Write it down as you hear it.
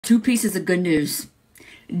2 pieces of good news.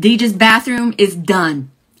 Deej's bathroom is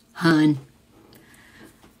done, hun.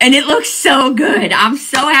 And it looks so good. I'm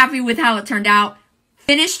so happy with how it turned out.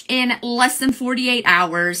 Finished in less than 48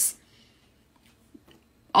 hours.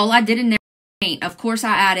 All I did in there was paint. Of course,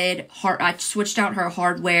 I switched out her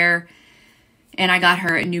hardware, and I got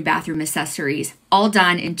her new bathroom accessories. All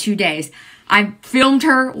done in 2 days. I filmed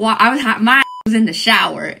her. My was in the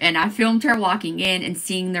shower, and I filmed her walking in and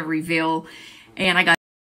seeing the reveal, and I got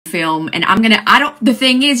film. And the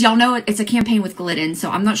thing is, y'all know it's a campaign with Glidden,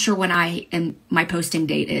 so I'm not sure when my posting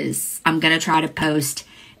date is. I'm gonna try to post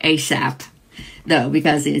ASAP though,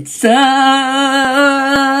 because it's so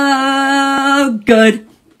good.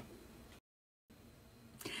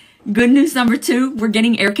 Good news number 2, we're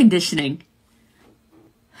getting air conditioning.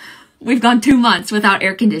 We've gone 2 months without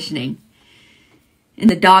air conditioning. In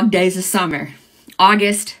the dog days of summer.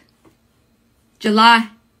 August, July.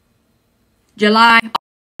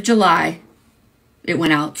 It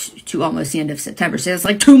went out to almost the end of September. So it's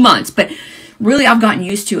like 2 months. But really, I've gotten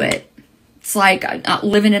used to it. It's like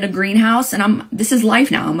living in a greenhouse. And this is life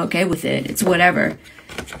now. I'm okay with it. It's whatever.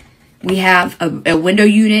 We have a window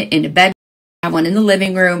unit in the bedroom. We have one in the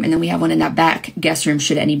living room. And then we have one in that back guest room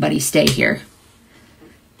should anybody stay here.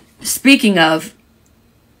 Speaking of...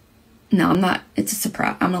 No, I'm not. It's a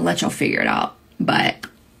surprise. I'm going to let y'all figure it out. But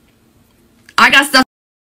I got stuff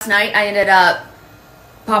last night. I ended up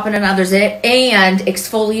popping another zit and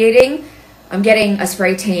exfoliating. I'm getting a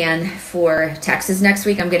spray tan for Texas next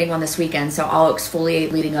week. I'm getting one this weekend. So I'll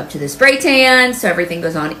exfoliate leading up to the spray tan so everything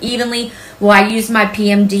goes on evenly. Well, I used my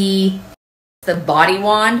PMD, the body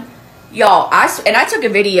wand. Y'all, I took a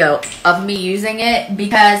video of me using it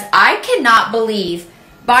because I cannot believe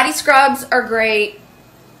body scrubs are great.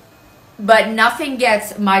 But nothing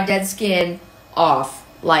gets my dead skin off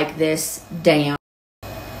like this damn.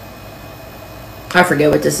 I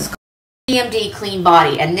forget what this is called. PMD Clean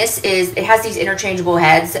Body. And it has these interchangeable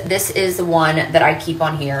heads. This is the one that I keep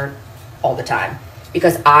on here all the time.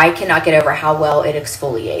 Because I cannot get over how well it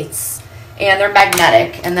exfoliates. And they're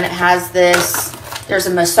magnetic. And then it has this, there's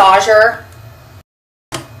a massager.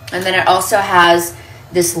 And then it also has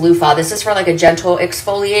this loofah. This is for like a gentle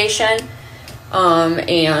exfoliation.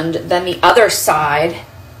 And then the other side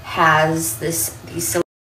has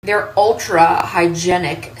they're ultra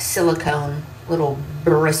hygienic silicone little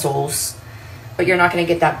bristles, but you're not going to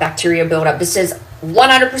get that bacteria buildup. This is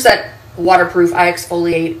 100% waterproof. I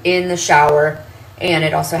exfoliate in the shower, and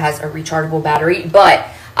it also has a rechargeable battery, but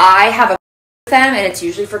I have a with them, and it's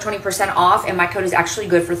usually for 20% off, and my code is actually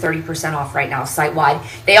good for 30% off right now site-wide.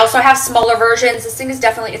 They also have smaller versions. This thing is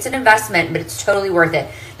definitely, it's an investment, but it's totally worth it.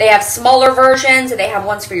 They have smaller versions, and they have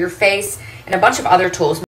ones for your face and a bunch of other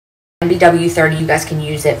tools. MBW30, you guys can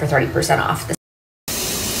use it for 30% off.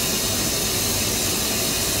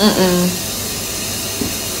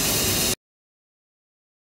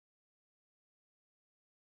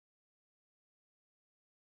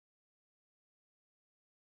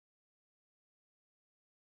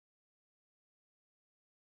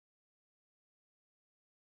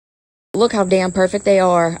 Look how damn perfect they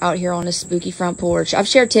are out here on this spooky front porch. I've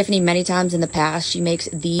shared Tiffany many times in the past. She makes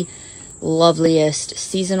the loveliest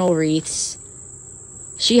seasonal wreaths.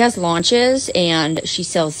 She has launches and she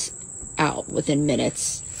sells out within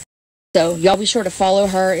minutes. So y'all be sure to follow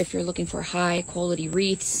her if you're looking for high quality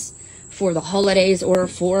wreaths for the holidays or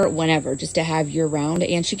for whenever, just to have year round.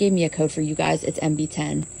 And she gave me a code for you guys. It's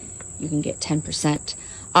MB10. You can get 10%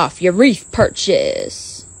 off your wreath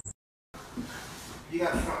purchase. You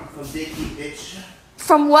got something from Vicky, bitch.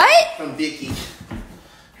 From what? From Vicky.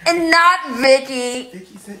 And not Vicky.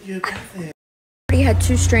 Vicky sent you a birthday. I already had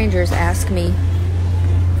 2 strangers ask me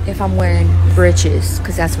if I'm wearing breeches,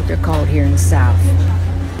 because that's what they're called here in the South.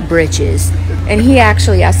 Breeches. And he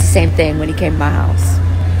actually asked the same thing when he came to my house.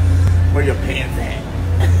 Where your pants at?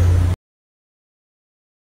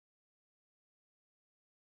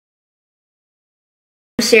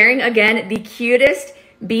 Sharing again the cutest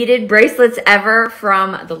beaded bracelets ever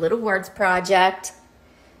from the Little Words Project.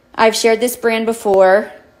 I've shared this brand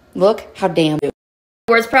before. Look how damn good.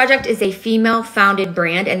 Words Project is a female-founded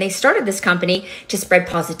brand, and they started this company to spread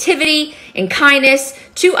positivity and kindness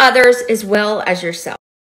to others as well as yourself.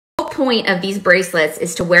 The whole point of these bracelets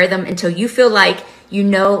is to wear them until you feel like you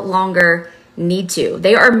no longer need to.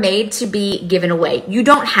 They are made to be given away. You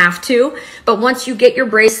don't have to, but once you get your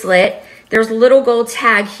bracelet, there's a little gold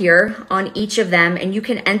tag here on each of them, and you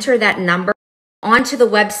can enter that number onto the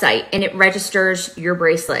website, and it registers your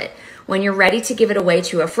bracelet. When you're ready to give it away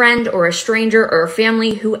to a friend or a stranger or a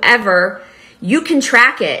family, whoever, you can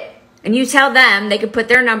track it, and you tell them they can put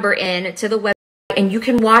their number in to the website, and you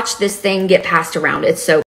can watch this thing get passed around. It's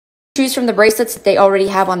so choose from the bracelets that they already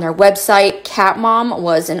have on their website. Cat Mom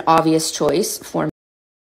was an obvious choice for me.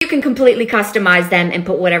 You can completely customize them and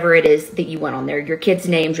put whatever it is that you want on there. Your kids'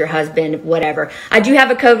 names, your husband, whatever. I do have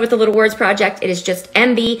a code with the Little Words Project. It is just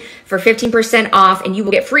MB for 15% off, and you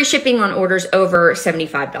will get free shipping on orders over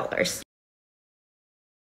 $75.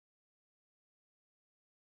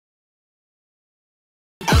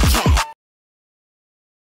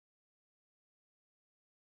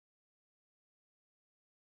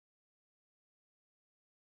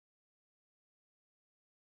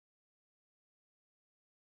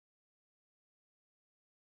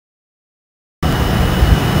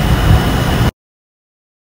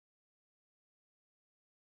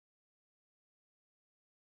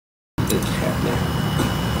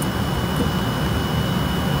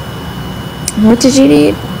 What did you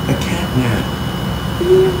need? A cat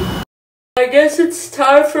nap. I guess it's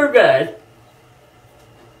time for bed.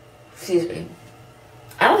 Excuse me.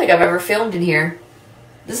 I don't think I've ever filmed in here.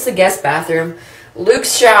 This is the guest bathroom.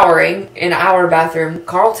 Luke's showering in our bathroom.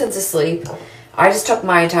 Carlton's asleep. I just took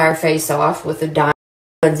my entire face off with a dye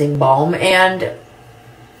cleansing balm, and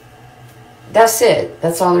that's it.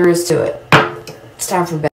 That's all there is to it. It's time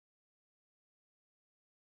for bed.